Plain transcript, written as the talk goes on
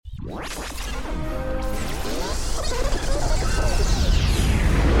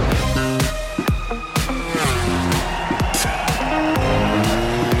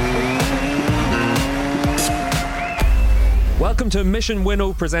Welcome to Mission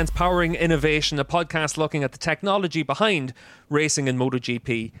Winnow presents Powering Innovation, a podcast looking at the technology behind racing in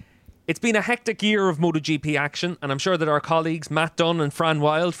MotoGP. It's been a hectic year of MotoGP action, and I'm sure that our colleagues Matt Dunn and Fran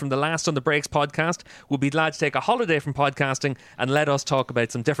Wild from the Last on the Brakes podcast will be glad to take a holiday from podcasting and let us talk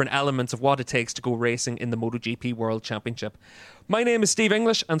about some different elements of what it takes to go racing in the MotoGP World Championship. My name is Steve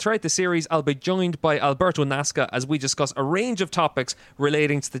English, and throughout the series I'll be joined by Alberto Nasca as we discuss a range of topics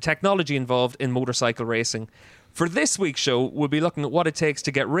relating to the technology involved in motorcycle racing. For this week's show, we'll be looking at what it takes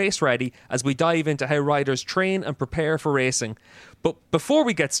to get race ready as we dive into how riders train and prepare for racing. But before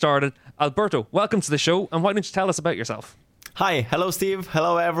we get started, Alberto, welcome to the show, and why don't you tell us about yourself? Hi, hello Steve,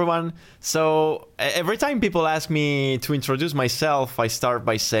 hello everyone. So every time people ask me to introduce myself, I start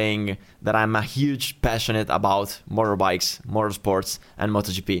by saying that I'm a huge passionate about motorbikes, motorsports and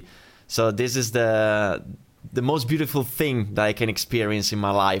MotoGP. So this is the most beautiful thing that I can experience in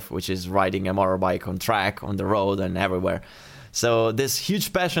my life, which is riding a motorbike on track, on the road and everywhere. So this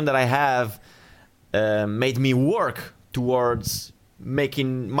huge passion that I have made me work towards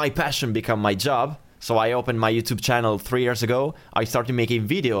making my passion become my job. So I opened my YouTube channel 3 years ago. I started making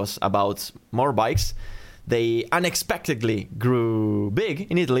videos about motorbikes. They unexpectedly grew big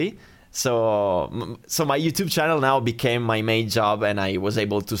in Italy. So my YouTube channel now became my main job, and I was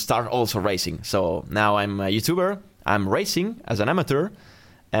able to start also racing. So now I'm a YouTuber. I'm racing as an amateur,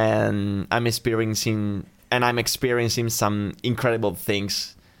 and I'm experiencing some incredible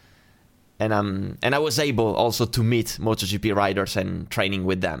things. And I was able also to meet MotoGP riders and training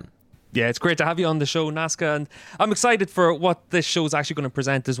with them. Yeah, it's great to have you on the show, Nasca, and I'm excited for what this show is actually going to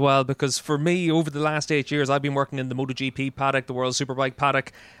present as well, because for me, over the last 8 years, I've been working in the MotoGP paddock, the World Superbike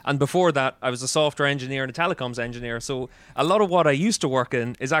paddock, and before that, I was a software engineer and a telecoms engineer, so a lot of what I used to work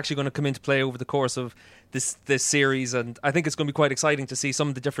in is actually going to come into play over the course of this series, and I think it's going to be quite exciting to see some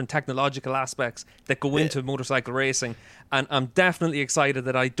of the different technological aspects that go into motorcycle racing, and I'm definitely excited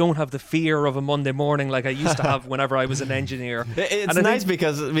that I don't have the fear of a Monday morning like I used to have whenever I was an engineer. It's nice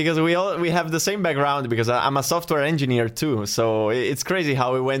because we have the same background, because I'm a software engineer too, so it's crazy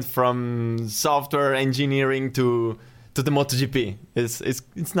how we went from software engineering to the MotoGP.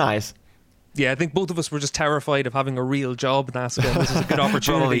 It's nice. Yeah, I think both of us were just terrified of having a real job, Nasca, and this is a good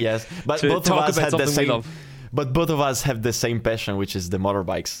opportunity. Probably, yes. But both of us had the same. But both of us have the same passion, which is the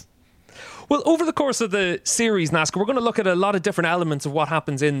motorbikes. Well, over the course of the series, Nasca, we're going to look at a lot of different elements of what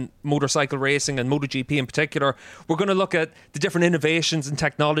happens in motorcycle racing and MotoGP in particular. We're going to look at the different innovations and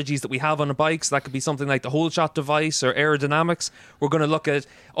technologies that we have on the bikes. That could be something like the whole shot device or aerodynamics. We're going to look at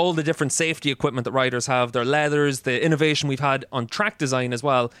all the different safety equipment that riders have, their leathers, the innovation we've had on track design as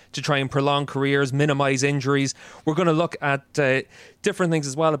well to try and prolong careers, minimize injuries. We're going to look at different things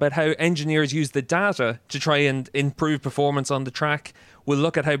as well about how engineers use the data to try and improve performance on the track. We'll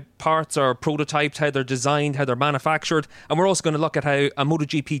look at how parts are prototyped, how they're designed, how they're manufactured, and we're also going to look at how a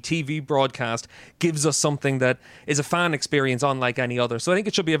MotoGP TV broadcast gives us something that is a fan experience unlike any other. So I think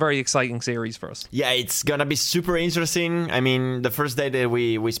it should be a very exciting series for us. Yeah, it's going to be super interesting. I mean, the first day that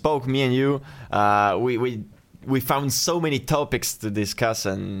we spoke, me and you, we found so many topics to discuss,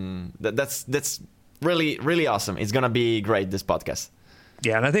 and that's really, really awesome. It's going to be great, this podcast.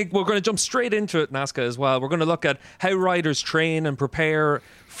 Yeah, and I think we're going to jump straight into it, Nasca, as well. We're going to look at how riders train and prepare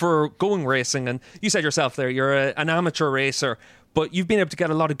for going racing. And you said yourself there, you're an amateur racer, but you've been able to get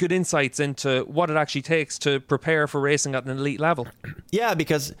a lot of good insights into what it actually takes to prepare for racing at an elite level. Yeah,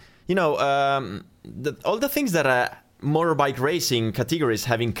 because, all the things that motorbike racing categories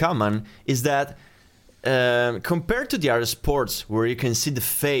have in common is that compared to the other sports where you can see the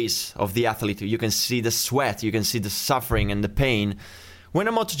face of the athlete, you can see the sweat, you can see the suffering and the pain, when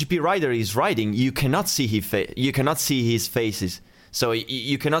a MotoGP rider is riding, you cannot see his faces. So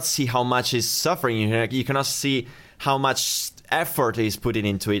you cannot see how much he's suffering. You cannot see how much effort he's putting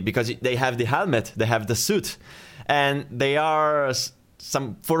into it, because they have the helmet, they have the suit, and they are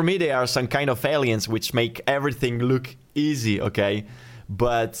some kind of aliens which make everything look easy. Okay.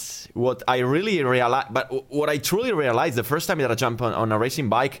 But what I truly realized the first time that I jumped on a racing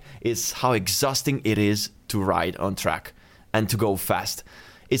bike is how exhausting it is to ride on track and to go fast.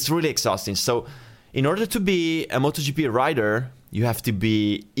 It's really exhausting. So in order to be a MotoGP rider, you have to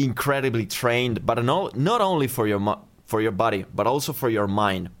be incredibly trained, but not only for your body, but also for your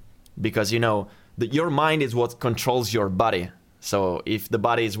mind. Because, your mind is what controls your body. So if the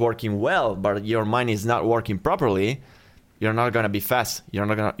body is working well, but your mind is not working properly, you're not going to be fast. You're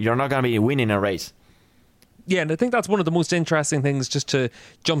not going to be winning a race. Yeah, and I think that's one of the most interesting things just to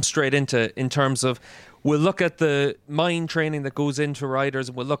jump straight into, in terms of we'll look at the mind training that goes into riders,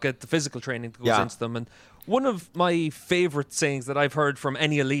 and we'll look at the physical training that goes into them. And one of my favourite sayings that I've heard from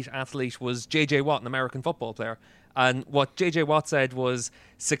any elite athlete was J.J. Watt, an American football player. And what JJ Watt said was,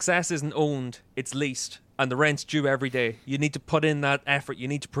 success isn't owned, it's leased, and the rent's due every day. You need to put in that effort. You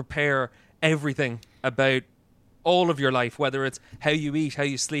need to prepare everything about all of your life, whether it's how you eat, how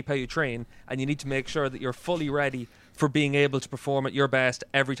you sleep, how you train, and you need to make sure that you're fully ready for being able to perform at your best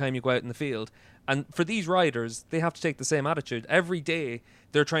every time you go out in the field. And for these riders, they have to take the same attitude. Every day,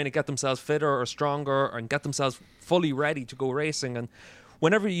 they're trying to get themselves fitter or stronger and get themselves fully ready to go racing. And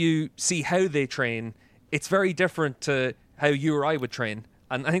whenever you see how they train, it's very different to how you or I would train.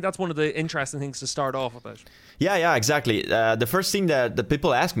 And I think that's one of the interesting things to start off about. Yeah, exactly. The first thing that the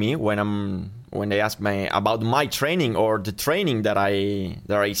people ask me when they ask me about my training or the training that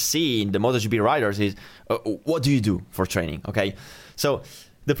I see in the MotoGP riders is, what do you do for training? Okay, so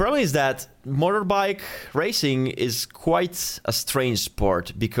the problem is that motorbike racing is quite a strange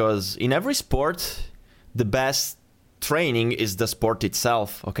sport, because in every sport, the best training is the sport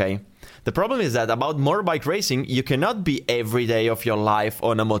itself. Okay. The problem is that about motorbike racing, you cannot be every day of your life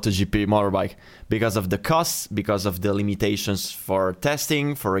on a MotoGP motorbike because of the costs, because of the limitations for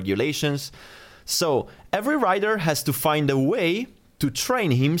testing, for regulations. So every rider has to find a way to train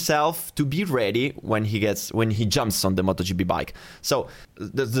himself to be ready when he jumps on the MotoGP bike. So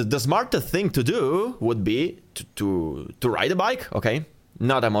the smarter thing to do would be to ride a bike, okay?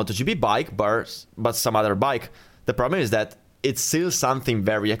 Not a MotoGP bike, but some other bike. The problem is that it's still something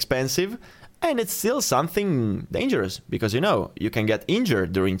very expensive, and it's still something dangerous, because you can get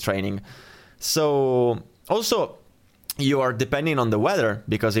injured during training. So also you are depending on the weather,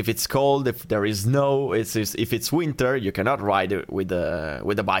 because if it's cold, if there is snow, if it's winter, you cannot ride with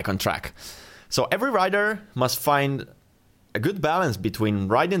the bike on track. So every rider must find a good balance between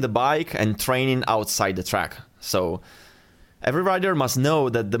riding the bike and training outside the track. So every rider must know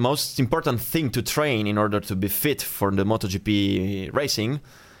that the most important thing to train in order to be fit for the MotoGP racing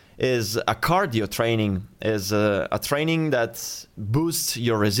is a cardio training, is a training that boosts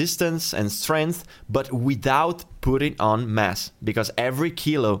your resistance and strength, but without putting on mass. Because every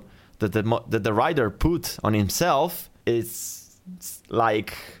kilo that the rider put on himself is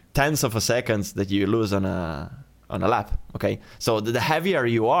like tenths of a second that you lose on a lap. Okay, so the heavier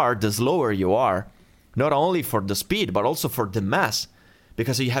you are, the slower you are. Not only for the speed, but also for the mass,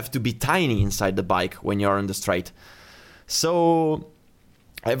 because you have to be tiny inside the bike when you're on the straight. So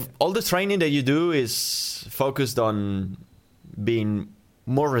all the training that you do is focused on being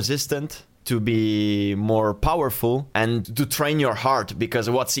more resistant, to be more powerful, and to train your heart. Because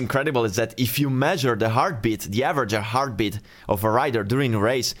what's incredible is that if you measure the heartbeat, the average heartbeat of a rider during a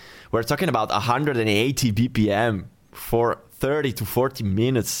race, we're talking about 180 BPM for 30 to 40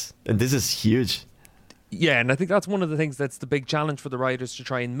 minutes. And this is huge. Yeah, and I think that's one of the things that's the big challenge for the riders to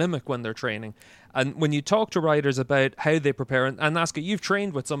try and mimic when they're training. And when you talk to riders about how they prepare, and Aska, you've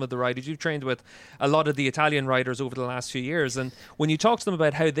trained with some of the riders, you've trained with a lot of the Italian riders over the last few years, and when you talk to them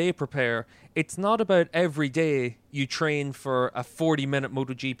about how they prepare, it's not about every day you train for a 40-minute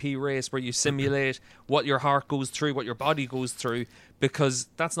MotoGP race where you simulate what your heart goes through, what your body goes through, because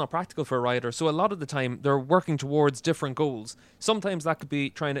that's not practical for a rider. So a lot of the time, they're working towards different goals. Sometimes that could be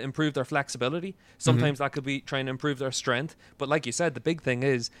trying to improve their flexibility. Sometimes that could be trying to improve their strength. But like you said, the big thing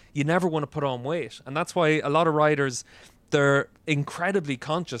is you never want to put on weight. And that's why a lot of riders, they're incredibly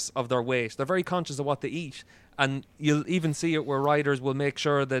conscious of their weight. They're very conscious of what they eat. And you'll even see it where riders will make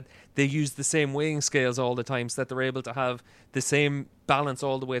sure that they use the same weighing scales all the time, so that they're able to have the same balance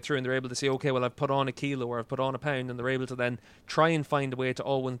all the way through, and they're able to say, okay, well, I've put on a kilo or I've put on a pound, and they're able to then try and find a way to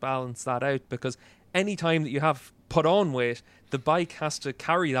always balance that out. Because any time that you have put on weight, the bike has to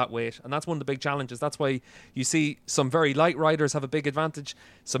carry that weight, and that's one of the big challenges. That's why you see some very light riders have a big advantage,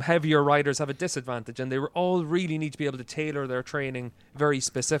 some heavier riders have a disadvantage, and they all really need to be able to tailor their training very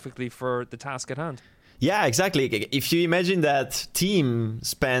specifically for the task at hand. Yeah, exactly. If you imagine that team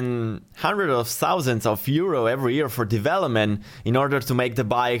spend hundreds of thousands of euro every year for development in order to make the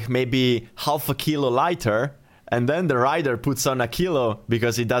bike maybe half a kilo lighter, and then the rider puts on a kilo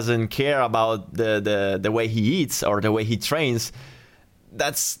because he doesn't care about the way he eats or the way he trains,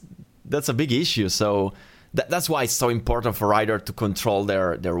 that's a big issue. So that's why it's so important for rider to control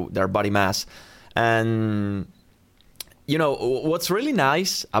their body mass. And what's really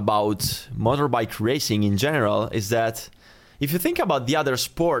nice about motorbike racing in general is that if you think about the other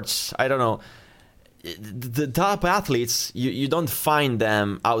sports, I don't know, the top athletes, you don't find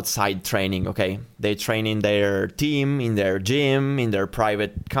them outside training, okay? They train in their team, in their gym, in their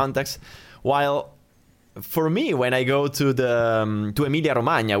private context. While for me, when I go to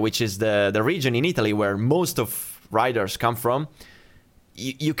Emilia-Romagna, which is the region in Italy where most of riders come from,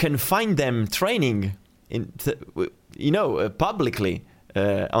 you can find them training publicly.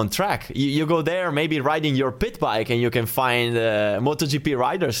 on track. You go there maybe riding your pit bike and you can find MotoGP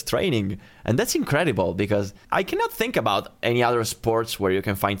riders training. And that's incredible because I cannot think about any other sports where you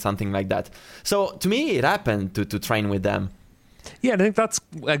can find something like that. So to me, it happened to train with them. Yeah, and I think that's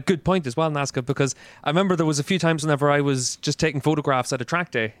a good point as well, Nazca, because I remember there was a few times whenever I was just taking photographs at a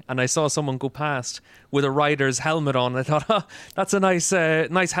track day and I saw someone go past with a rider's helmet on. I thought, that's a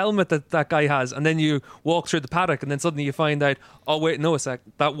nice helmet that guy has. And then you walk through the paddock and then suddenly you find out, oh, wait, no, a sec,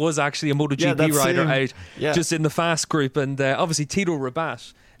 that was actually a MotoGP rider out just in the fast group. And obviously Tito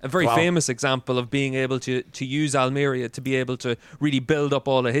Rabat, a very famous example of being able to use Almeria to be able to really build up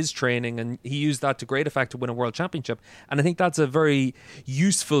all of his training, and he used that to great effect to win a world championship. And I think that's a very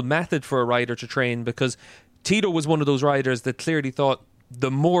useful method for a rider to train, because Tito was one of those riders that clearly thought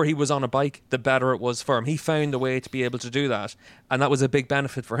the more he was on a bike, the better it was for him. He found a way to be able to do that, and that was a big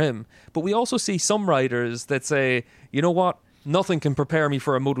benefit for him. But we also see some riders that say, you know what, nothing can prepare me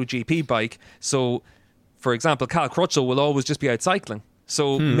for a MotoGP bike. So, for example, Cal Crutchlow will always just be out cycling.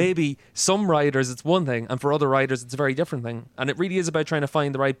 So maybe some riders it's one thing, and for other riders it's a very different thing. And it really is about trying to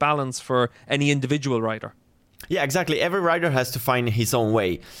find the right balance for any individual rider. Yeah, exactly. Every rider has to find his own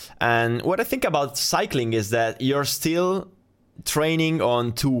way. And what I think about cycling is that you're still training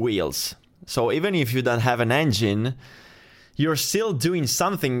on two wheels. So even if you don't have an engine, you're still doing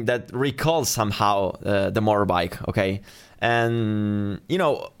something that recalls somehow the motorbike, okay? And,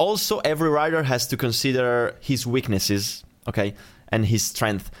 also every rider has to consider his weaknesses, okay? And his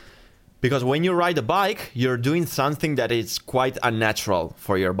strength, because when you ride a bike, you're doing something that is quite unnatural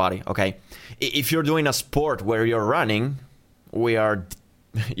for your body. Okay, if you're doing a sport where you're running, we are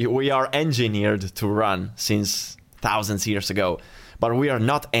engineered to run since thousands of years ago, but we are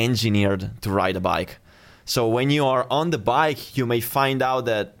not engineered to ride a bike. So when you are on the bike, you may find out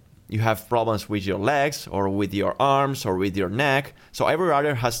that you have problems with your legs or with your arms or with your neck. So every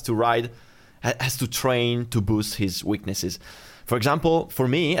rider has to train to boost his weaknesses. For example, for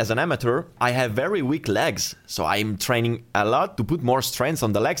me as an amateur, I have very weak legs. So I'm training a lot to put more strength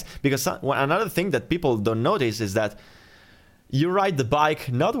on the legs. Because another thing that people don't notice is that you ride the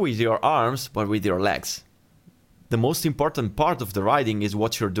bike not with your arms, but with your legs. The most important part of the riding is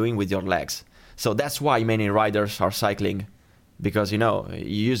what you're doing with your legs. So that's why many riders are cycling. Because, you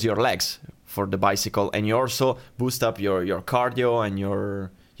use your legs for the bicycle. And you also boost up your cardio and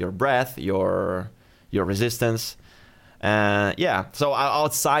your breath, your resistance. So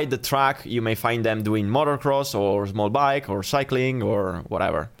outside the track, you may find them doing motocross or small bike or cycling or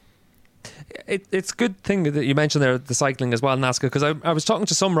whatever. It's a good thing that you mentioned there the cycling as well, Nazca, because I was talking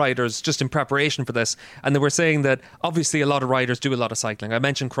to some riders just in preparation for this, and they were saying that obviously a lot of riders do a lot of cycling. I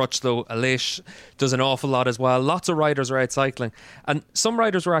mentioned Crutchlow, Alish does an awful lot as well. Lots of riders are out cycling, and some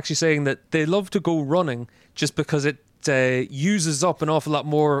riders were actually saying that they love to go running just because it uses up an awful lot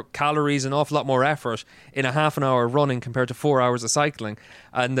more calories, an awful lot more effort in a half an hour running compared to 4 hours of cycling.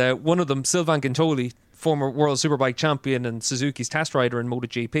 And one of them, Sylvain Gintoli, former World Superbike champion and Suzuki's test rider in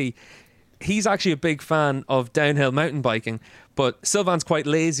MotoGP, he's actually a big fan of downhill mountain biking, but Sylvain's quite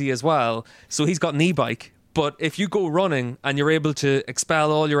lazy as well, so he's got an e-bike. But if you go running and you're able to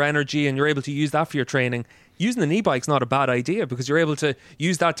expel all your energy and you're able to use that for your training, using an e-bike's not a bad idea, because you're able to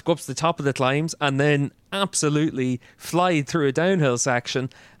use that to go up to the top of the climbs and then absolutely fly through a downhill section.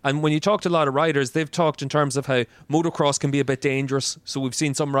 And when you talk to a lot of riders, they've talked in terms of how motocross can be a bit dangerous. So we've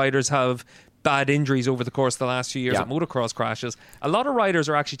seen some riders have bad injuries over the course of the last few years at motocross crashes. A lot of riders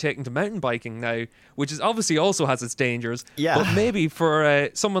are actually taking to mountain biking now, which is obviously also has its dangers. Yeah. But maybe for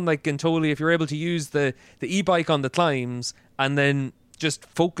someone like Gintoli, if you're able to use the e-bike on the climbs and then just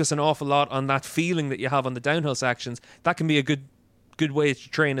focus an awful lot on that feeling that you have on the downhill sections, that can be a good way to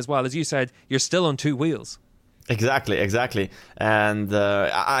train as well. As you said, you're still on two wheels. Exactly. And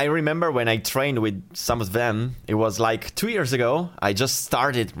I remember when I trained with some of them, it was like 2 years ago. I just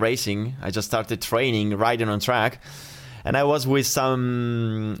started racing. I just started training, riding on track. And I was with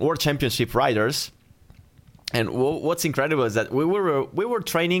some World Championship riders. And what's incredible is that we were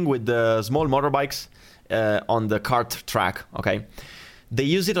training with the small motorbikes on the kart track, okay? They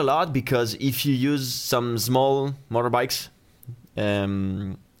use it a lot because if you use some small motorbikes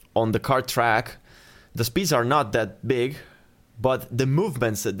on the kart track, the speeds are not that big, but the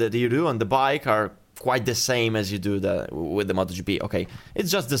movements that you do on the bike are quite the same as you do with the MotoGP. Okay,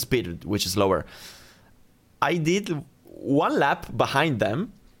 it's just the speed which is lower. I did one lap behind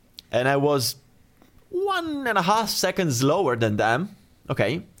them, and I was 1.5 seconds lower than them.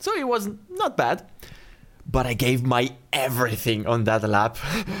 Okay, so it was not bad. But I gave my everything on that lap.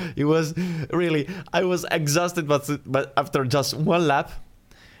 It was really, I was exhausted, but after just one lap,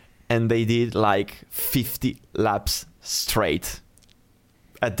 and they did like 50 laps straight.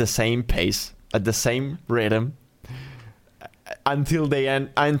 at the same pace, at the same rhythm, until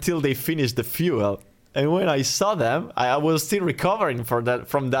they finished the fuel. And when I saw them, I was still recovering from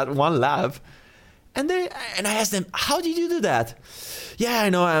that one lap. And I asked them, how did you do that? Yeah, I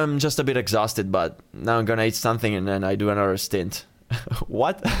know I'm just a bit exhausted, but now I'm gonna eat something and then I do another stint.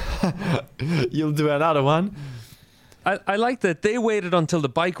 What? You'll do another one? I like that they waited until the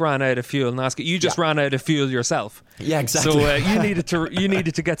bike ran out of fuel, Nasca. You just ran out of fuel yourself. Yeah, exactly. So you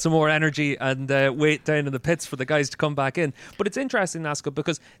needed to get some more energy and wait down in the pits for the guys to come back in. But it's interesting, Nasca,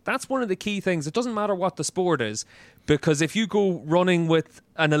 because that's one of the key things. It doesn't matter what the sport is, because if you go running with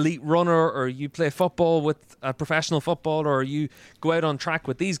an elite runner, or you play football with a professional footballer, or you go out on track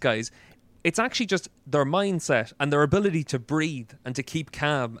with these guys, it's actually just their mindset and their ability to breathe and to keep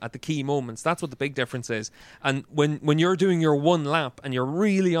calm at the key moments. That's what the big difference is. And when you're doing your one lap and you're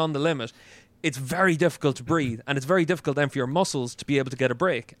really on the limit, it's very difficult to breathe, and it's very difficult then for your muscles to be able to get a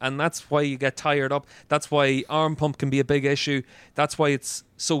break. And that's why you get tired up. That's why arm pump can be a big issue. That's why it's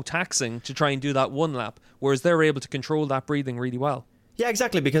so taxing to try and do that one lap, whereas they're able to control that breathing really well. Yeah,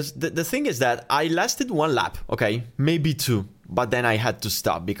 exactly, because the thing is that I lasted one lap, okay, maybe two, but then I had to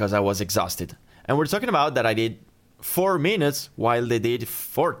stop because I was exhausted. And we're talking about that I did 4 minutes while they did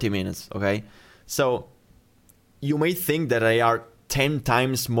 40 minutes, okay? So you may think that they are 10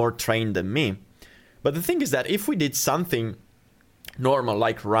 times more trained than me. But the thing is that if we did something normal,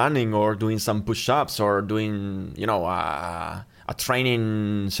 like running or doing some push-ups or doing, a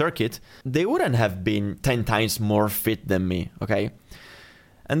training circuit, they wouldn't have been 10 times more fit than me, okay?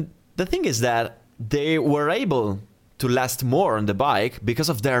 And the thing is that they were able to last more on the bike because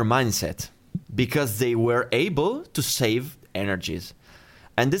of their mindset, because they were able to save energies.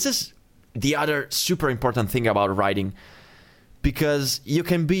 And this is the other super important thing about riding, because you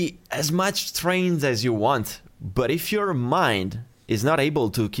can be as much trained as you want, but if your mind is not able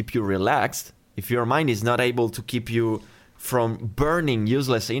to keep you relaxed, if your mind is not able to keep you from burning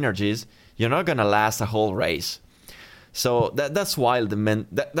useless energies, you're not gonna last a whole race. So that's why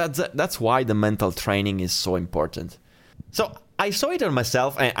that's why the mental training is so important. So I saw it on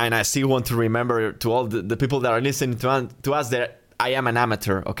myself, and I still want to remember to all the people that are listening to us that I am an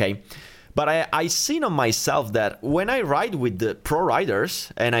amateur, okay? But I seen on myself that when I ride with the pro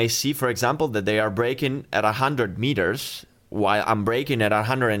riders, and I see, for example, that they are braking at 100 meters while I'm braking at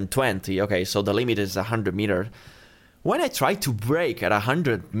 120, okay, so the limit is 100 meters. When I try to brake at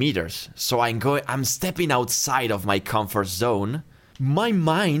 100 meters, so I'm stepping outside of my comfort zone, my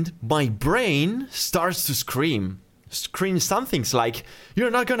brain starts to scream some things like, you're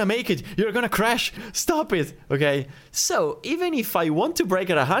not gonna make it, you're gonna crash, stop it, okay? So even if I want to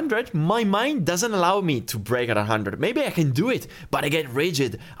brake at 100, my mind doesn't allow me to brake at 100. Maybe I can do it, but I get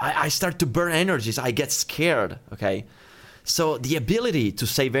rigid, I start to burn energies, I get scared, okay? So the ability to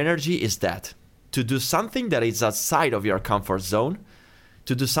save energy is that. To do something that is outside of your comfort zone,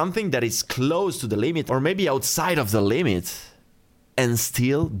 to do something that is close to the limit or maybe outside of the limit, and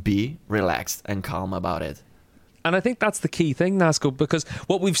still be relaxed and calm about it. And I think that's the key thing, Nasco, because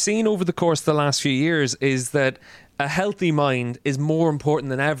what we've seen over the course of the last few years is that a healthy mind is more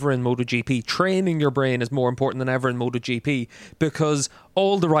important than ever in MotoGP. Training your brain is more important than ever in MotoGP because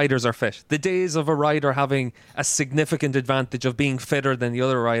all the riders are fit. The days of a rider having a significant advantage of being fitter than the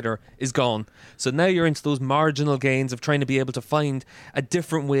other rider is gone. So now you're into those marginal gains of trying to be able to find a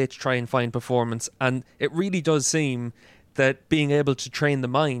different way to try and find performance. And it really does seem that being able to train the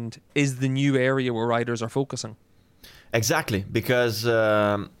mind is the new area where riders are focusing. Exactly, because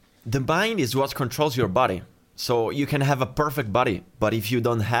the mind is what controls your body. So you can have a perfect body, but if you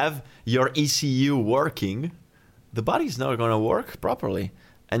don't have your ECU working, the body is not going to work properly.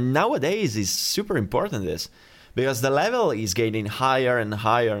 And nowadays is super important this, because the level is getting higher and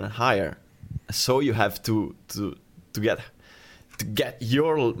higher and higher. So you have to get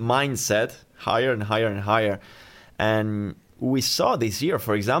your mindset higher and higher and higher. And we saw this year,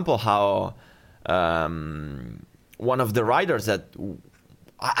 for example, how one of the riders that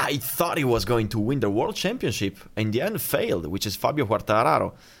I thought he was going to win the World Championship, in the end failed, which is Fabio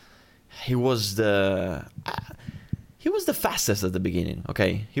Quartararo. He was the fastest at the beginning,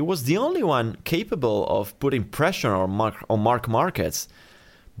 okay? He was the only one capable of putting pressure on Marc Marquez.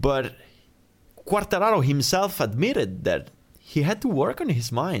 But Quartararo himself admitted that he had to work on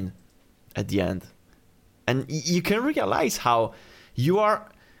his mind at the end. And you can realize how you are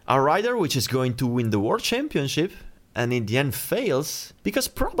a rider which is going to win the World Championship and in the end fails because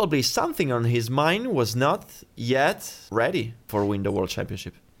probably something on his mind was not yet ready for win the World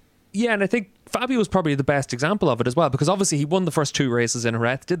Championship. Yeah, and I think Fabio was probably the best example of it as well, because obviously he won the first 2 races in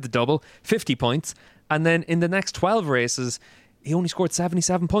Jerez, did the double, 50 points, and then in the next 12 races, he only scored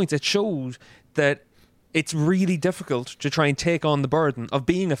 77 points. It shows that it's really difficult to try and take on the burden of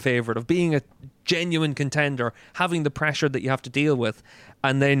being a favourite, of being a genuine contender, having the pressure that you have to deal with,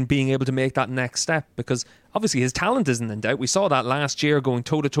 and then being able to make that next step, because obviously his talent isn't in doubt. We saw that last year going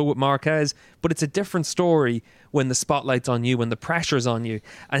toe-to-toe with Marquez, but it's a different story when the spotlight's on you, when the pressure's on you.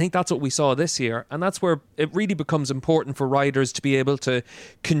 I think that's what we saw this year, and that's where it really becomes important for riders to be able to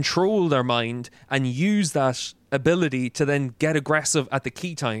control their mind and use that ability to then get aggressive at the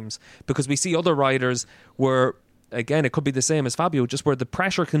key times, because we see other riders where, again, it could be the same as Fabio, just where the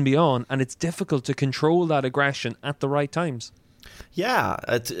pressure can be on and it's difficult to control that aggression at the right times. Yeah,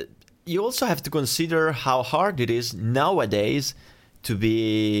 you also have to consider how hard it is nowadays to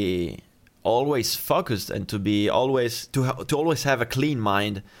be always focused and to be always to always have a clean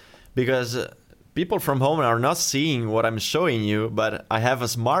mind, because people from home are not seeing what I'm showing you, but I have a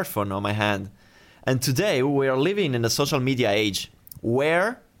smartphone on my hand. And today we are living in a social media age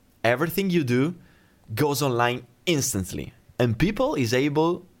where everything you do goes online instantly, and people is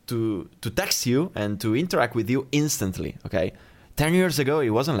able to text you and to interact with you instantly. Okay, 10 years ago it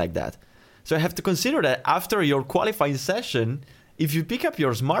wasn't like that. So I have to consider that after your qualifying session, if you pick up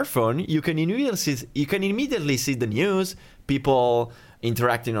your smartphone, you can immediately see the news, people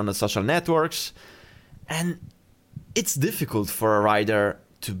interacting on the social networks, and it's difficult for a rider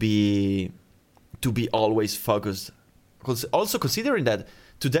to be always focused. Also considering that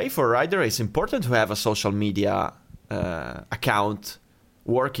today for a rider it's important to have a social media account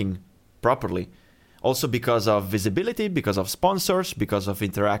working properly. Also because of visibility, because of sponsors, because of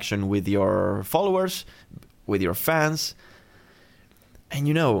interaction with your followers, with your fans.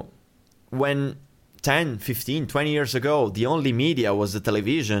 And when 10, 15, 20 years ago, the only media was the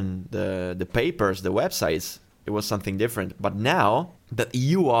television, the papers, the websites, it was something different. But now that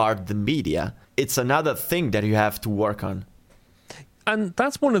you are the media, it's another thing that you have to work on. And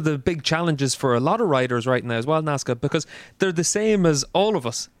that's one of the big challenges for a lot of riders right now as well, Nazca, because they're the same as all of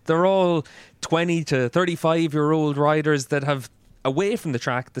us. They're all 20 to 35-year-old riders that have, away from the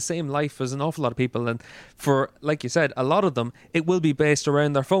track, the same life as an awful lot of people. And for, like you said, a lot of them, it will be based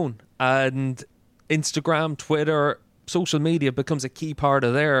around their phone. And Instagram, Twitter, social media becomes a key part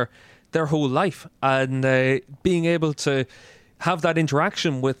of their whole life. And being able to have that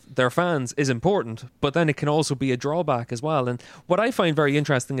interaction with their fans is important, but then it can also be a drawback as well. And what I find very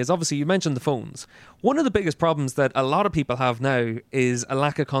interesting is, obviously you mentioned the phones. One of the biggest problems that a lot of people have now is a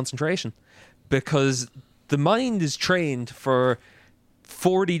lack of concentration, because the mind is trained for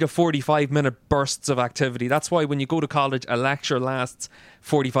 40 to 45 minute bursts of activity. That's why when you go to college, a lecture lasts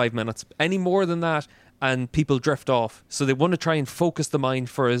 45 minutes. Any more than that, and people drift off. So they want to try and focus the mind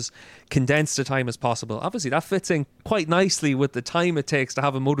for as condensed a time as possible. Obviously, that fits in quite nicely with the time it takes to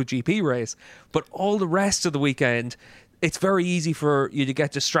have a MotoGP race. But all the rest of the weekend, it's very easy for you to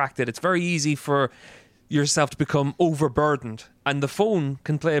get distracted. It's very easy for yourself to become overburdened. And the phone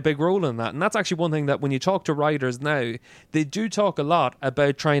can play a big role in that. And that's actually one thing that when you talk to riders now, they do talk a lot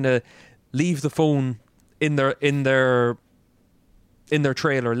about trying to leave the phone in their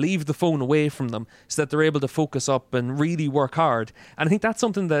trailer, leave the phone away from them so that they're able to focus up and really work hard. And I think that's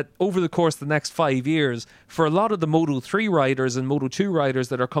something that over the course of the next 5 years, for a lot of the Moto3 riders and Moto2 riders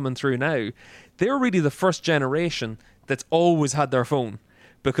that are coming through now, they're really the first generation that's always had their phone.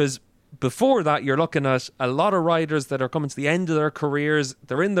 Because before that, you're looking at a lot of riders that are coming to the end of their careers,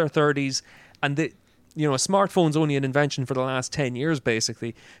 they're in their 30s, and a smartphone's only an invention for the last 10 years,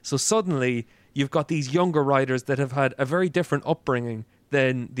 basically. So suddenly you've got these younger riders that have had a very different upbringing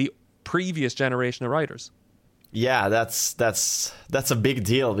than the previous generation of riders. Yeah, that's a big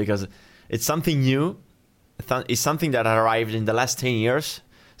deal, because it's something new. It's something that arrived in the last 10 years.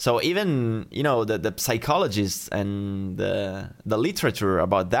 So even, the psychologists and the literature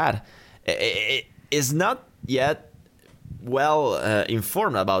about that is not yet well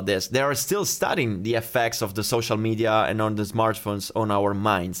informed about this. They are still studying the effects of the social media and on the smartphones on our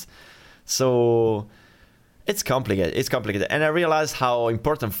minds. So it's complicated. And I realize how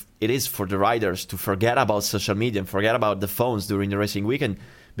important it is for the riders to forget about social media and forget about the phones during the racing weekend,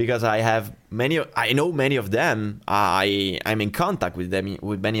 because I know many of them. I'm in contact with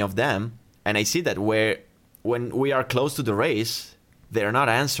many of them, and I see that when we are close to the race, they're not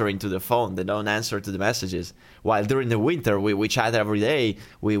answering to the phone. They don't answer to the messages. While during the winter, we chat every day.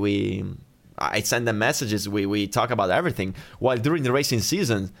 I send them messages. We talk about everything. While during the racing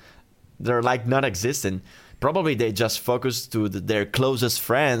season, they're like not existent. Probably they just focus to their closest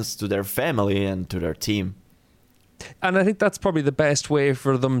friends, to their family, and to their team. And I think that's probably the best way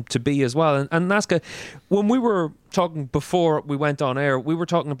for them to be as well. And Nazca, when we were talking before we went on air, we were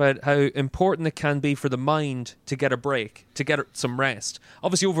talking about how important it can be for the mind to get a break, to get some rest.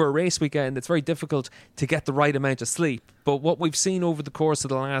 Obviously, over a race weekend, it's very difficult to get the right amount of sleep. But what we've seen over the course of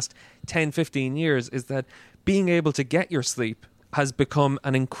the last 10, 15 years is that being able to get your sleep has become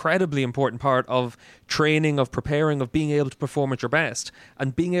an incredibly important part of training, of preparing, of being able to perform at your best.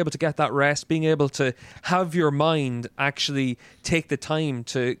 And being able to get that rest, being able to have your mind actually take the time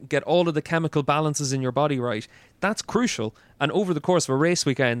to get all of the chemical balances in your body right, that's crucial. And over the course of a race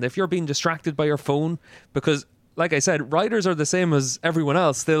weekend, if you're being distracted by your phone, because like I said, riders are the same as everyone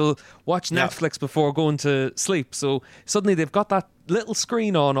else. They'll watch Netflix before going to sleep. So suddenly they've got that little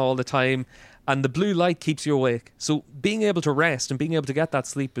screen on all the time, and the blue light keeps you awake. So being able to rest and being able to get that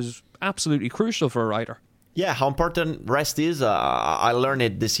sleep is absolutely crucial for a rider. Yeah, how important rest is, I learned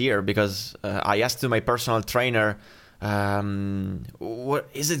it this year because I asked to my personal trainer, what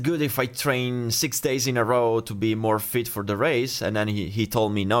is it good if I train 6 days in a row to be more fit for the race? And then he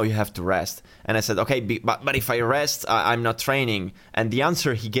told me, no, you have to rest. And I said, okay, but if I rest, I'm not training. And the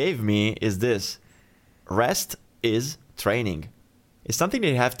answer he gave me is this: rest is training. It's something that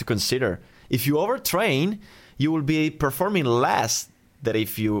you have to consider. If you overtrain, you will be performing less than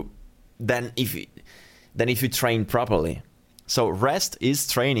if you train properly. So rest is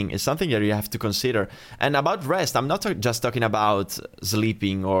training. It's something that you have to consider. And about rest, I'm not just talking about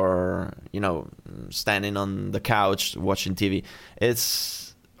sleeping or, standing on the couch watching TV.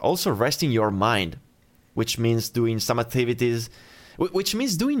 It's also resting your mind, which means doing some activities, which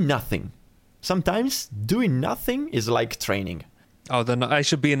means doing nothing. Sometimes doing nothing is like training. Oh, then I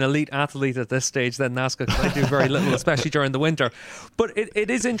should be an elite athlete at this stage then, Nazca, because I do very little, especially during the winter. But it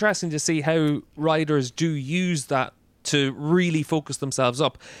is interesting to see how riders do use that to really focus themselves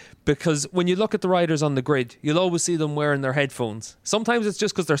up. Because when you look at the riders on the grid, you'll always see them wearing their headphones. Sometimes it's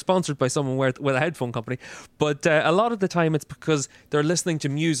just because they're sponsored by someone with a headphone company. But a lot of the time it's because they're listening to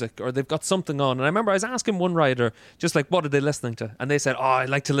music or they've got something on. And I remember I was asking one rider, just like, what are they listening to? And they said, I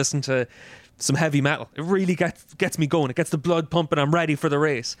like to listen to some heavy metal. It really gets me going. It gets the blood pumping. I'm ready for the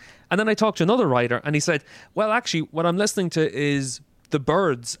race. And then I talked to another rider and he said, well, actually, what I'm listening to is the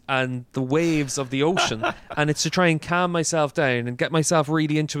birds and the waves of the ocean, and it's to try and calm myself down and get myself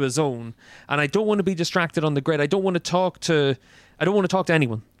really into a zone. And I don't want to be distracted on the grid. I don't want to talk to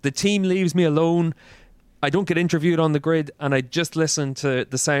anyone. The team leaves me alone. I don't get interviewed on the grid, and I just listen to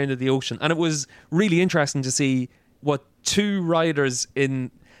the sound of the ocean. And it was really interesting to see what two riders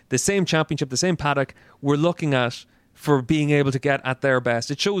in the same championship, the same paddock, were looking at for being able to get at their best.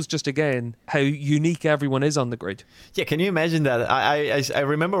 It shows just again how unique everyone is on the grid. Yeah, can you imagine that? I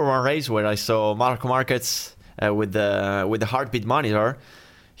remember one race where I saw Marco Marquez with the heartbeat monitor.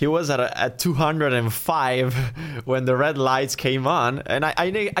 He was at 205 when the red lights came on, and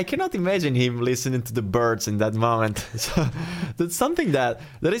I cannot imagine him listening to the birds in that moment. So that's something that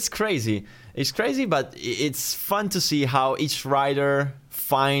is crazy. It's crazy, but it's fun to see how each rider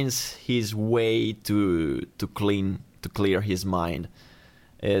finds his way to clear his mind.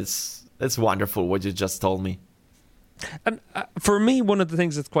 It's wonderful what you just told me. And for me, one of the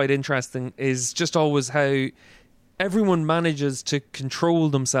things that's quite interesting is just always how everyone manages to control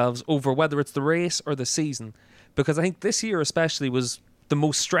themselves over whether it's the race or the season. Because I think this year especially was the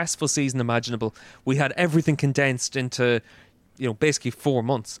most stressful season imaginable. We had everything condensed into basically 4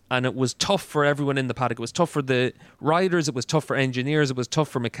 months, and it was tough for everyone in the paddock. It was tough for the riders, it was tough for engineers, it was tough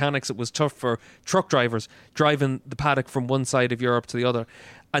for mechanics, it was tough for truck drivers driving the paddock from one side of Europe to the other.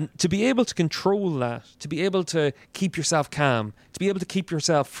 And to be able to control that, to be able to keep yourself calm, to be able to keep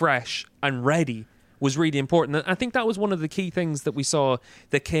yourself fresh and ready was really important. And I think that was one of the key things that we saw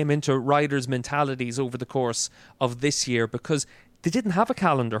that came into riders' mentalities over the course of this year, because they didn't have a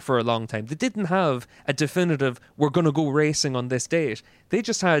calendar for a long time. They didn't have a definitive, we're going to go racing on this date. They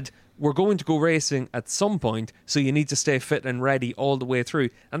just had, we're going to go racing at some point, so you need to stay fit and ready all the way through.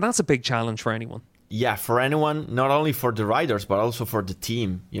 And that's a big challenge for anyone. Yeah, for anyone, not only for the riders, but also for the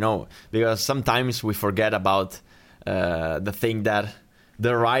team, because sometimes we forget about the thing that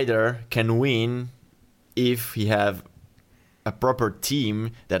the rider can win if he have a proper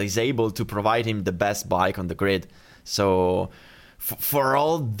team that is able to provide him the best bike on the grid. So for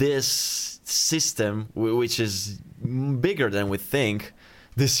all this system, which is bigger than we think,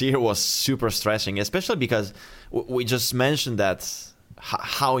 this year was super stressing, especially because we just mentioned that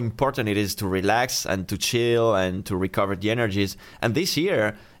how important it is to relax and to chill and to recover the energies. And this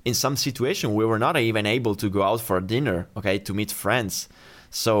year, in some situation, we were not even able to go out for dinner, to meet friends.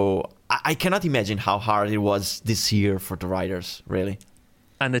 So I cannot imagine how hard it was this year for the riders, really.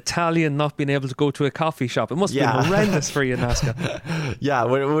 an Italian not being able to go to a coffee shop. It must have been horrendous for you, Nazca. Yeah,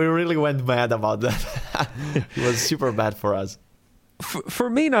 we really went mad about that. It was super bad for us. For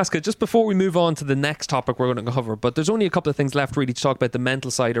me, Nazca, just before we move on to the next topic we're going to cover, but there's only a couple of things left really to talk about the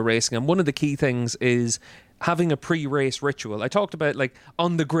mental side of racing. And one of the key things is having a pre-race ritual. I talked about, like,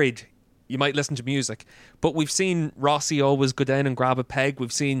 on the grid, you might listen to music, but we've seen Rossi always go down and grab a peg.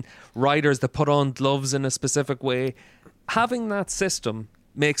 We've seen riders that put on gloves in a specific way. Having that system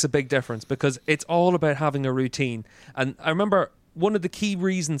makes a big difference because it's all about having a routine. And I remember one of the key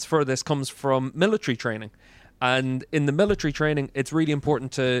reasons for this comes from military training. And in the military training, it's really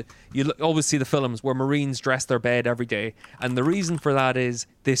important you always see the films where Marines dress their bed every day. And the reason for that is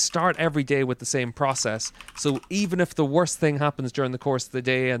they start every day with the same process. So even if the worst thing happens during the course of the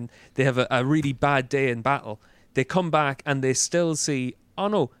day and they have a really bad day in battle, they come back and they still see, oh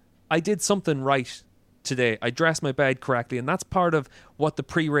no, I did something right today. I dressed my bed correctly. And that's part of what the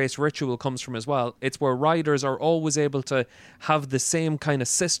pre-race ritual comes from as well. It's where riders are always able to have the same kind of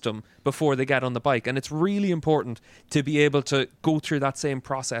system before they get on the bike. And it's really important to be able to go through that same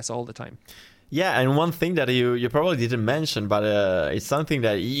process all the time. Yeah, and one thing that you probably didn't mention, but it's something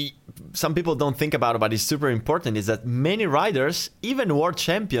that some people don't think about, but it's super important, is that many riders, even world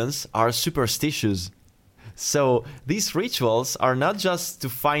champions, are superstitious. So these rituals are not just to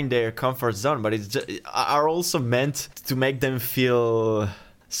find their comfort zone, but are also meant to make them feel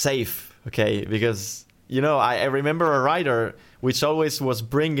safe, okay? Because, I remember a rider which always was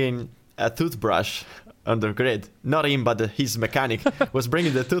bringing a toothbrush on the grid. Not him, but his mechanic was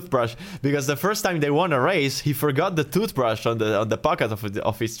bringing the toothbrush because the first time they won a race, he forgot the toothbrush on the pocket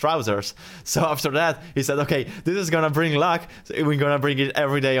of his trousers. So after that, he said, okay, this is going to bring luck. So we're going to bring it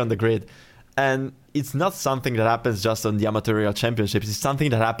every day on the grid. And it's not something that happens just on the amateur championships. It's something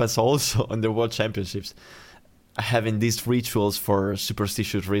that happens also on the world championships, having these rituals for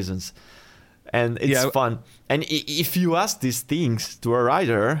superstitious reasons. And it's fun. And if you ask these things to a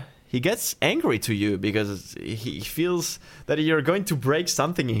rider, he gets angry to you because he feels that you're going to break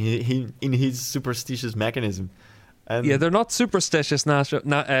something in his superstitious mechanism. Yeah, they're not superstitious,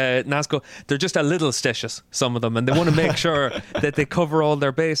 Nasco. They're just a little stitious, some of them, and they want to make sure that they cover all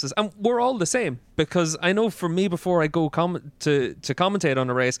their bases. And we're all the same, because I know for me, before I go to commentate on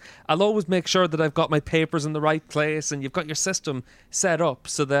a race, I'll always make sure that I've got my papers in the right place and you've got your system set up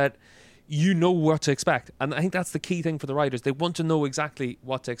so that you know what to expect. And I think that's the key thing for the riders. They want to know exactly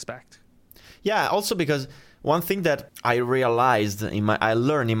what to expect. Yeah, also because one thing that I realized I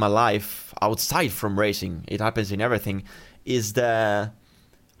learned in my life outside from racing, it happens in everything, is I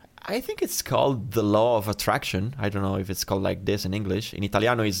think it's called the law of attraction. I don't know if it's called like this in English. In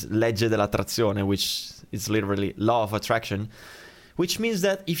Italiano is legge dell'attrazione, which is literally law of attraction, which means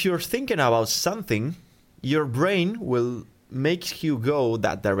that if you're thinking about something, your brain will make you go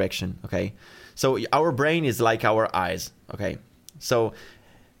that direction, okay? So our brain is like our eyes, okay? So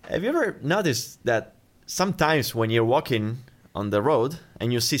have you ever noticed that sometimes when you're walking on the road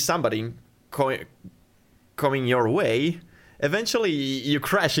and you see somebody coming your way, eventually you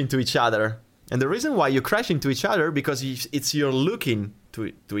crash into each other. And the reason why you crash into each other, because it's you're looking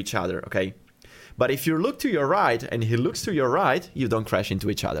to each other, okay? But if you look to your right and he looks to your right, you don't crash into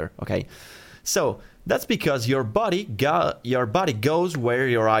each other, okay? So that's because your body goes where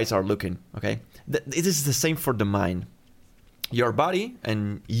your eyes are looking, okay? It is the same for the mind. Your body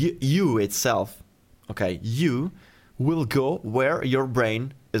and you itself, okay, you will go where your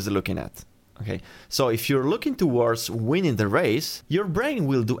brain is looking at. Okay, so if you're looking towards winning the race, your brain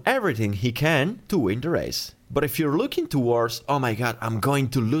will do everything he can to win the race. But if you're looking towards, oh my God, I'm going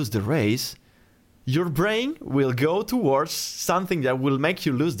to lose the race, your brain will go towards something that will make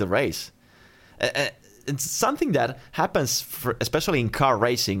you lose the race. It's something that happens especially in car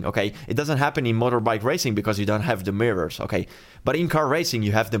racing, okay? It doesn't happen in motorbike racing because you don't have the mirrors, okay? But in car racing,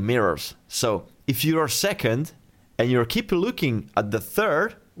 you have the mirrors. So if you are second and you keep looking at the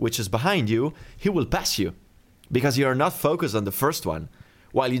third, which is behind you, he will pass you because you are not focused on the first one.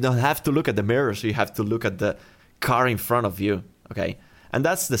 While you don't have to look at the mirrors, you have to look at the car in front of you, okay? And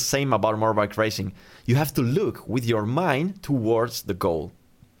that's the same about motorbike racing. You have to look with your mind towards the goal.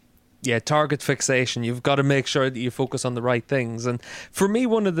 Yeah, target fixation. You've got to make sure that you focus on the right things. And for me,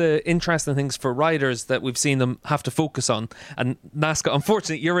 one of the interesting things for riders that we've seen them have to focus on, and Nazca,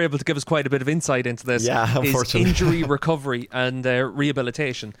 unfortunately, you're able to give us quite a bit of insight into this, is injury recovery and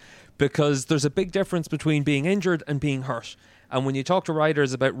rehabilitation. Because there's a big difference between being injured and being hurt. And when you talk to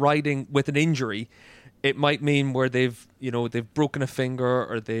riders about riding with an injury, it might mean where they've broken a finger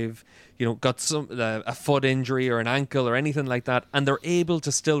or they've got a foot injury or an ankle or anything like that, and they're able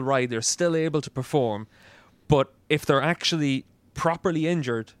to still ride, they're still able to perform. But if they're actually properly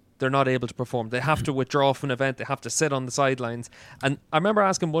injured, they're not able to perform. They have to withdraw from an event. They have to sit on the sidelines. And I remember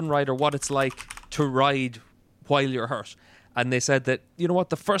asking one rider what it's like to ride while you're hurt. And they said that, you know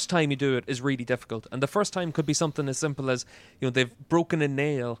what, the first time you do it is really difficult. And the first time could be something as simple as, you know, they've broken a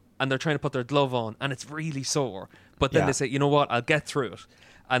nail and they're trying to put their glove on and it's really sore. But then they say, you know what, I'll get through it.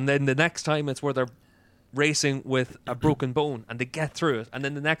 And then the next time it's where they're racing with a broken bone and they get through it. And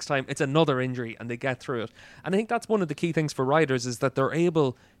then the next time it's another injury and they get through it. And I think that's one of the key things for riders is that they're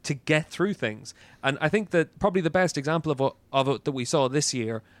able to get through things. And I think that probably the best example of it that we saw this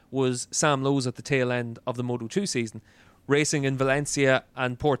year was Sam Lowes at the tail end of the Moto2 season, racing in Valencia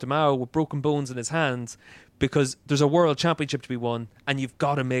and Portimao with broken bones in his hands, because there's a world championship to be won and you've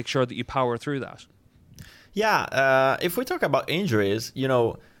got to make sure that you power through that. Yeah, if we talk about injuries, you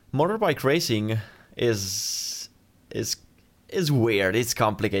know, motorbike racing is weird, it's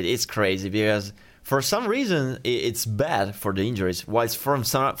complicated, it's crazy, because for some reason it's bad for the injuries, whilst for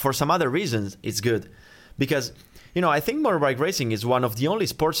some other reasons it's good. Because, you know, I think motorbike racing is one of the only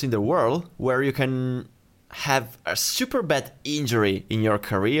sports in the world where you can have a super bad injury in your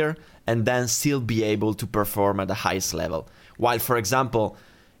career and then still be able to perform at the highest level. While, for example,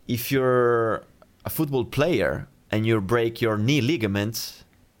 if you're a football player and you break your knee ligament,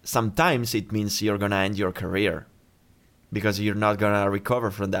 sometimes it means you're gonna end your career because you're not gonna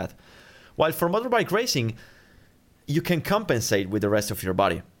recover from that. While for motorbike racing, you can compensate with the rest of your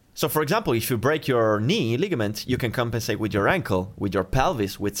body. So, for example, if you break your knee ligament, you can compensate with your ankle, with your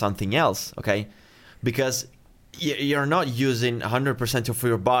pelvis, with something else, okay? Because you're not using 100% of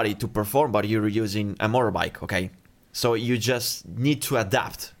your body to perform, but you're using a motorbike, okay? So you just need to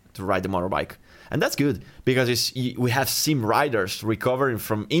adapt to ride the motorbike. And that's good, because we have seen riders recovering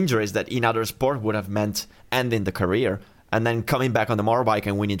from injuries that in other sport would have meant ending the career and then coming back on the motorbike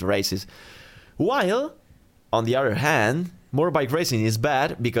and winning the races. While, on the other hand, motorbike racing is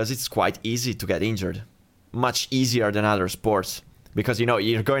bad because it's quite easy to get injured. Much easier than other sports. Because, you know,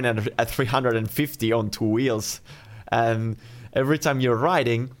 you're going at 350 on two wheels. And every time you're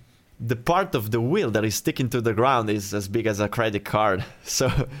riding, the part of the wheel that is sticking to the ground is as big as a credit card.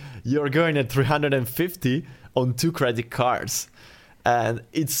 So you're going at 350 on two credit cards. And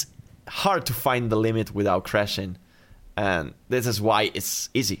it's hard to find the limit without crashing. And this is why it's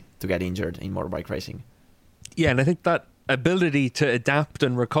easy to get injured in motorbike racing. Yeah, and I think that ability to adapt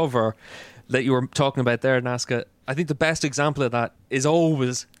and recover that you were talking about there, Nazca, I think the best example of that is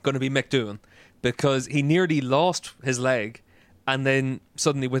always going to be Mick Doohan, because he nearly lost his leg and then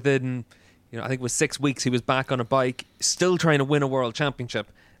suddenly within, you know, I think it was 6 weeks, he was back on a bike still trying to win a world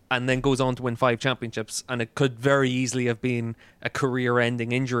championship, and then goes on to win 5 championships, and it could very easily have been a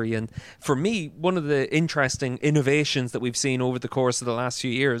career-ending injury. And for me, one of the interesting innovations that we've seen over the course of the last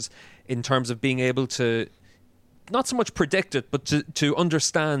few years in terms of being able to not so much predict it, but to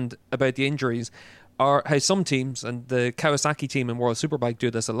understand about the injuries, are how some teams, and the Kawasaki team in World Superbike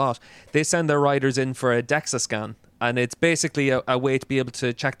do this a lot, they send their riders in for a DEXA scan, and it's basically a way to be able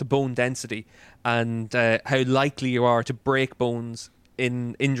to check the bone density and how likely you are to break bones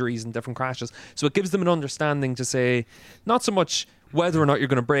in injuries and different crashes. So it gives them an understanding to say, not so much whether or not you're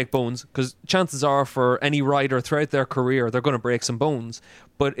going to break bones, because chances are for any rider throughout their career, they're going to break some bones,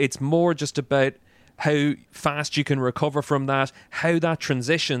 but it's more just about how fast you can recover from that, how that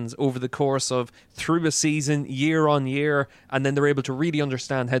transitions over the course of through a season, year on year, and then they're able to really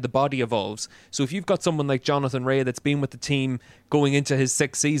understand how the body evolves. So if you've got someone like Jonathan Rea that's been with the team going into his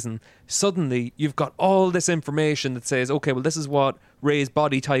 6th season, suddenly you've got all this information that says, okay, well, this is what Rea's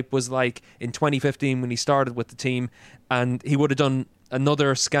body type was like in 2015 when he started with the team, and he would have done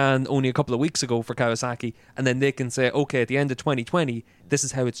another scan only a couple of weeks ago for Kawasaki, and then they can say, okay, at the end of 2020, this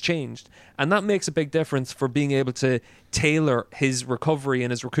is how it's changed. And that makes a big difference for being able to tailor his recovery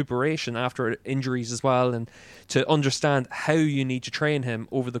and his recuperation after injuries as well, and to understand how you need to train him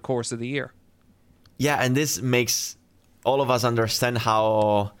over the course of the year. Yeah, and this makes all of us understand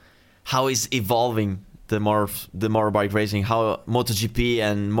how is evolving the motorbike racing, how MotoGP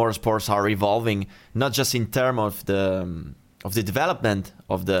and motorsports are evolving, not just in terms of the development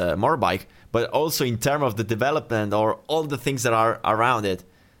of the motorbike, but also in terms of the development or all the things that are around it.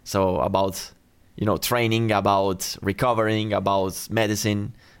 So about, you know, training, about recovering, about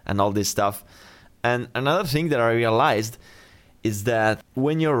medicine and all this stuff. And another thing that I realized is that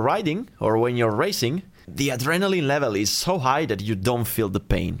when you're riding or when you're racing, the adrenaline level is so high that you don't feel the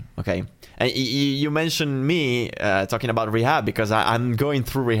pain, okay? And you mentioned me talking about rehab, because I'm going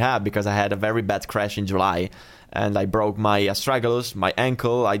through rehab because I had a very bad crash in July. And I broke my astragalus, my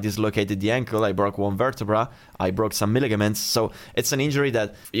ankle, I dislocated the ankle, I broke one vertebra, I broke some ligaments. So it's an injury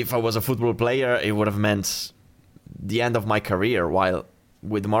that if I was a football player, it would have meant the end of my career, while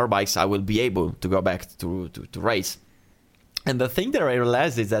with motorbikes I will be able to go back to race. And the thing that I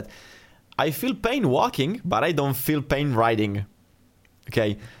realized is that I feel pain walking, but I don't feel pain riding.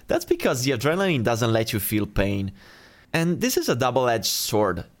 Okay, that's because the adrenaline doesn't let you feel pain. And this is a double-edged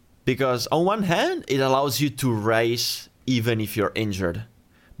sword, because on one hand, it allows you to race even if you're injured.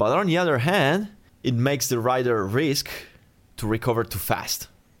 But on the other hand, it makes the rider risk to recover too fast.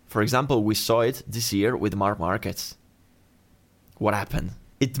 For example, we saw it this year with Marc Marquez. What happened?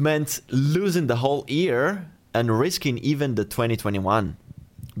 It meant losing the whole year and risking even the 2021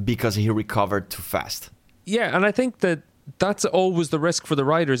 because he recovered too fast. Yeah, and I think that's always the risk for the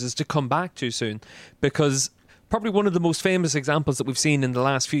riders, is to come back too soon, because probably one of the most famous examples that we've seen in the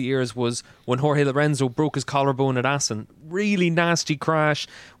last few years was when Jorge Lorenzo broke his collarbone at Assen. Really nasty crash.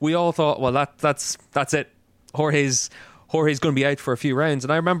 We all thought, well, that's it. Jorge's going to be out for a few rounds.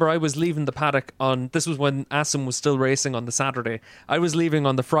 And I remember I was leaving the paddock this was when Assen was still racing on the Saturday. I was leaving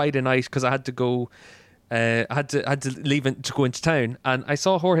on the Friday night because I had to go. I had to leave to go into town, and I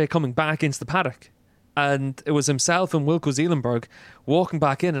saw Jorge coming back into the paddock, and it was himself and Wilco Zeelenberg walking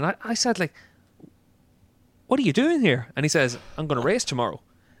back in, and I said, like, what are you doing here? And he says, I'm going to race tomorrow.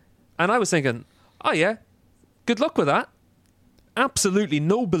 And I was thinking, oh yeah, good luck with that. Absolutely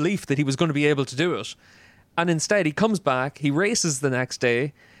no belief that he was going to be able to do it. And instead he comes back, he races the next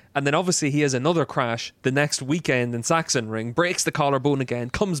day, and then obviously he has another crash the next weekend in Sachsenring, breaks the collarbone again,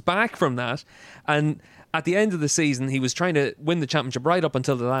 comes back from that, and at the end of the season he was trying to win the championship right up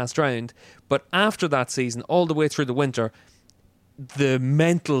until the last round. But after that season, all the way through the winter, the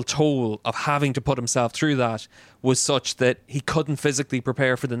mental toll of having to put himself through that was such that he couldn't physically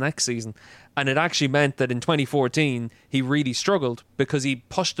prepare for the next season. And it actually meant that in 2014, he really struggled because he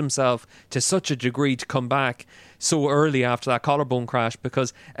pushed himself to such a degree to come back so early after that collarbone crash.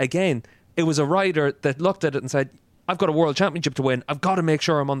 Because, again, it was a rider that looked at it and said, I've got a world championship to win. I've got to make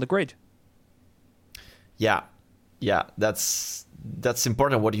sure I'm on the grid. Yeah, that's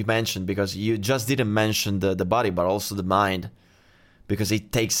important what you mentioned, because you just didn't mention the body, but also the mind. Because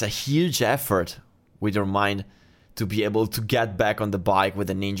it takes a huge effort with your mind to be able to get back on the bike with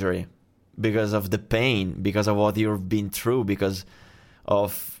an injury, because of the pain, because of what you've been through, because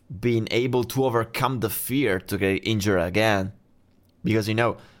of being able to overcome the fear to get injured again. Because,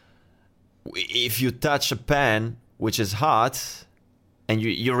 if you touch a pan which is hot and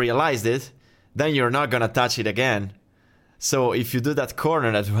you realize it, then you're not going to touch it again. So if you do that corner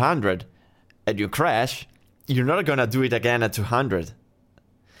at 200 and you crash, you're not going to do it again at 200.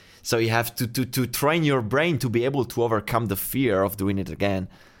 So you have to train your brain to be able to overcome the fear of doing it again.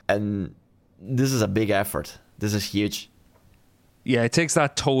 And this is a big effort. This is huge. Yeah, it takes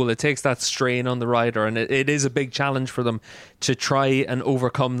that toll, it takes that strain on the rider, and it is a big challenge for them to try and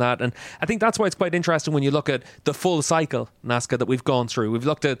overcome that. And I think that's why it's quite interesting when you look at the full cycle, Nazca, that we've gone through. We've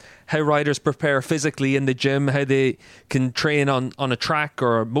looked at how riders prepare physically in the gym, how they can train on a track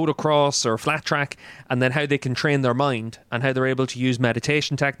or motocross or flat track, and then how they can train their mind and how they're able to use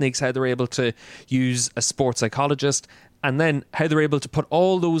meditation techniques, how they're able to use a sports psychologist, and then how they're able to put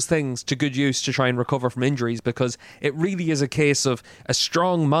all those things to good use to try and recover from injuries, because it really is a case of a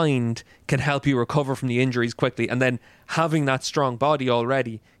strong mind can help you recover from the injuries quickly, and then having that strong body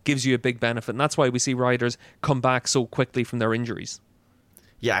already gives you a big benefit. And that's why we see riders come back so quickly from their injuries.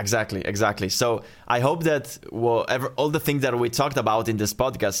 Yeah, exactly. So I hope that all the things that we talked about in this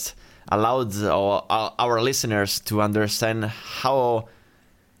podcast allowed our listeners to understand how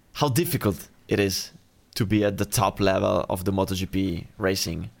difficult it is to be at the top level of the MotoGP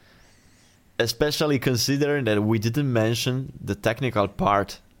racing, especially considering that we didn't mention the technical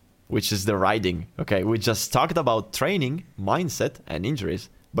part, which is the riding. Okay, we just talked about training, mindset, and injuries,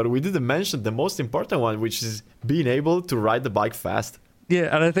 but we didn't mention the most important one, which is being able to ride the bike fast.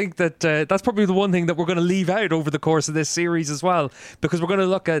 Yeah, and I think that that's probably the one thing that we're going to leave out over the course of this series as well, because we're going to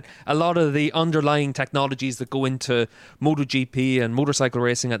look at a lot of the underlying technologies that go into MotoGP and motorcycle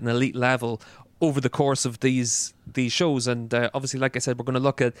racing at an elite level over the course of these shows. And obviously, like I said, we're going to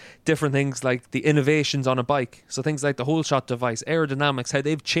look at different things like the innovations on a bike. So things like the whole shot device, aerodynamics, how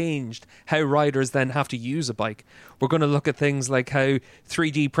they've changed how riders then have to use a bike. We're going to look at things like how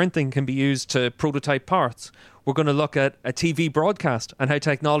 3D printing can be used to prototype parts. We're going to look at a TV broadcast and how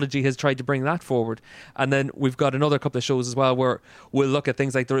technology has tried to bring that forward. And then we've got another couple of shows as well where we'll look at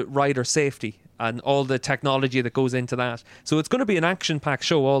things like the rider safety and all the technology that goes into that. So it's going to be an action-packed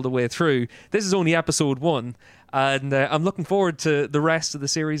show all the way through. This is only episode 1, and I'm looking forward to the rest of the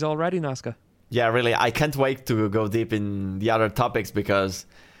series already, Nazca. Yeah, really. I can't wait to go deep in the other topics because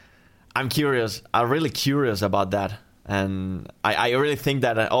I'm curious. I'm really curious about that. And I really think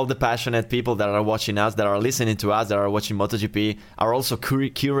that all the passionate people that are watching us, that are listening to us, that are watching MotoGP, are also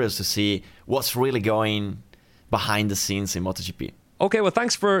curious to see what's really going behind the scenes in MotoGP. Okay, well,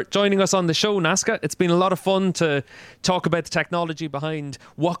 thanks for joining us on the show, Nazca. It's been a lot of fun to talk about the technology behind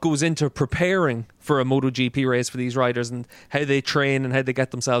what goes into preparing for a MotoGP race for these riders and how they train and how they get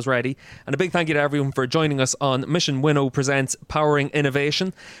themselves ready. And a big thank you to everyone for joining us on Mission Winnow Presents Powering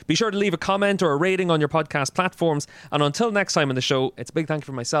Innovation. Be sure to leave a comment or a rating on your podcast platforms. And until next time on the show, it's a big thank you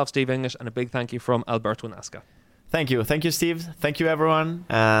from myself, Steve English, and a big thank you from Alberto Nazca. Thank you. Thank you, Steve. Thank you, everyone.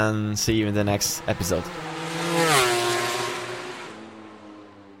 And see you in the next episode.